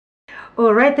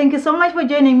All right, thank you so much for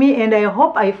joining me, and I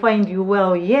hope I find you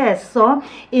well. Yes, so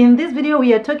in this video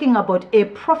we are talking about a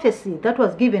prophecy that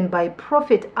was given by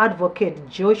Prophet Advocate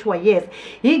Joshua. Yes,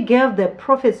 he gave the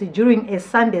prophecy during a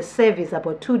Sunday service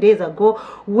about 2 days ago,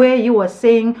 where he was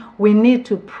saying we need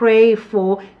to pray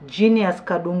for Genius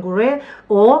Kadungure,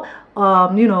 or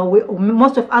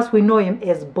most of us, we know him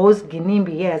as Boss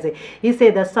Ginimbi. Yes, he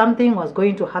said that something was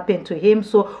going to happen to him,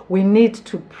 so we need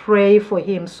to pray for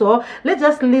him. So let's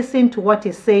just listen to what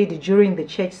he said during the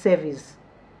church service.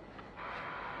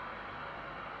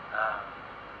 A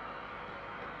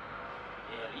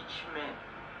rich man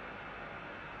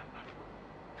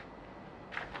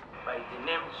by the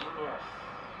name Genius,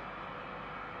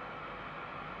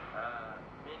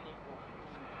 many of you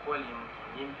call him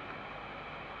Ginimbi.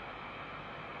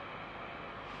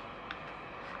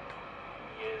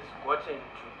 He has gotten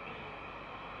to be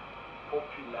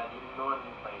popularly known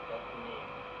by that name,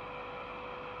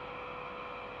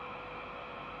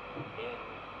 and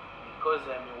because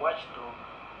I'm a watchdog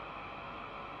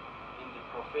in the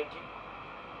prophetic,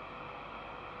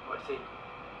 God said,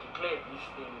 declare this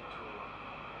thing to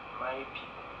my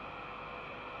people,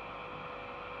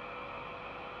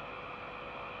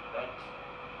 that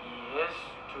he has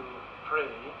to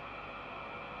pray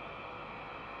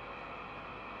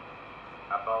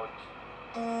about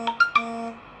his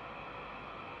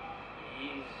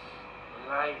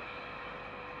life.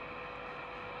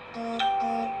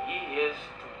 He has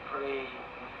to pray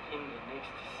within the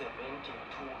next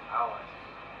 72 hours.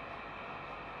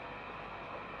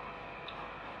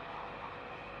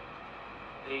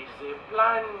 There is a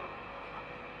plan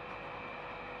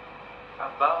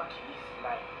about his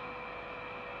life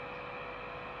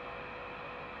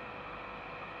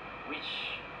which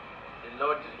the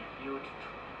Lord revealed to him.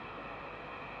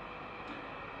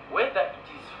 Whether it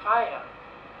is fire,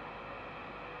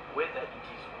 whether it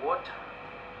is water,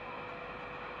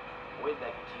 whether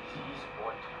it is his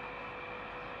body.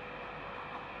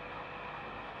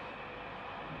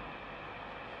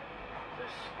 The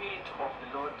Spirit of the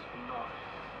Lord knows.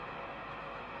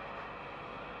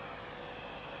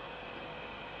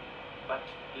 But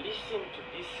listen to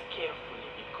this carefully,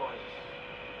 because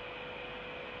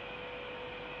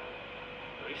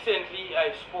recently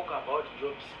I spoke about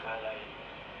Job's Carlisle.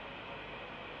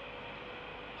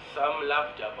 Some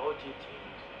laughed about it,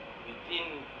 and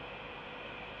within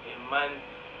a month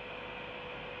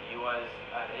he was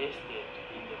arrested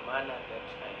in the manner that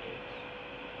I had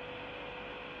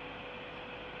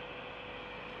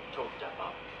talked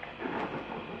about.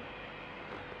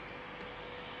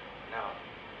 Now,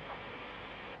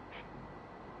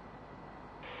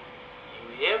 you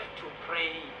have to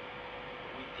pray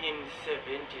within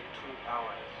 72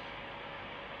 hours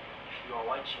if you are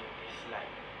watching this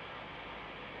live.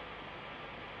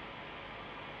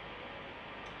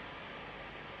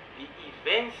 The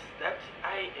events that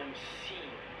I am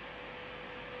seeing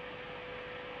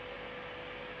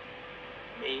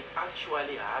may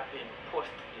actually happen post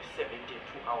the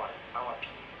 72-hour period.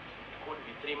 It could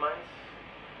be 3 months,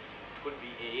 it could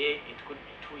be a year, it could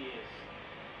be 2 years,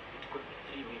 it could be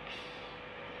 3 weeks.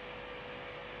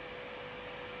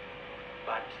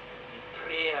 But the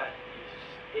prayer is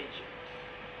urgent.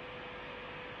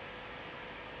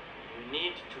 You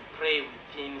need to pray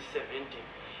within 70.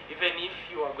 Even if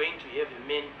you are going to have a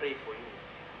man pray for you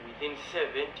within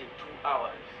 72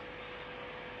 hours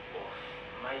of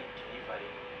my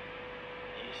delivering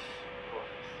this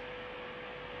prophecy.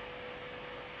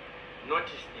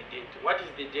 Notice the date. What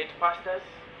is the date, pastors?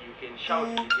 You can shout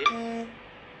the date. 4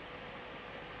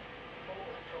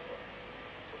 October.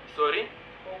 Sorry?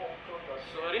 4 October.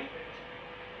 Sorry?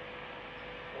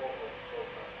 4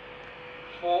 October.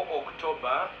 4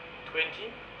 October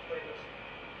 20?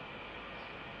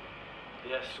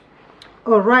 Yes.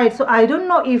 All right, so I don't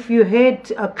know if you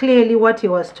heard clearly what he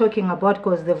was talking about,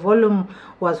 because the volume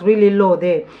was really low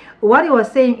there. What he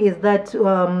was saying is that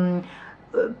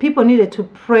people needed to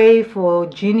pray for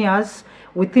Genius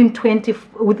within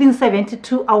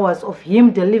 72 hours of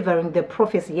him delivering the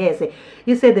prophecy. Yes,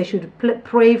 he said they should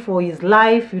pray for his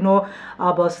life,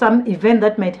 about some event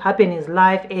that might happen in his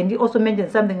life. And he also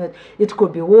mentioned something that it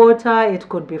could be water, it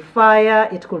could be fire,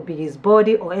 it could be his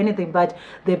body or anything, but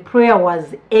the prayer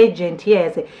was urgent.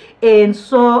 Yes, and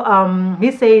so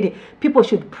he said people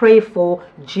should pray for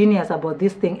Genius about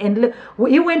this thing. And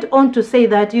he went on to say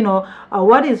that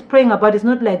what he's praying about is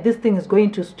not like this thing is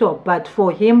going to stop, but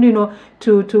for him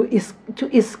to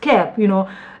escape,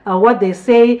 what they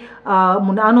say,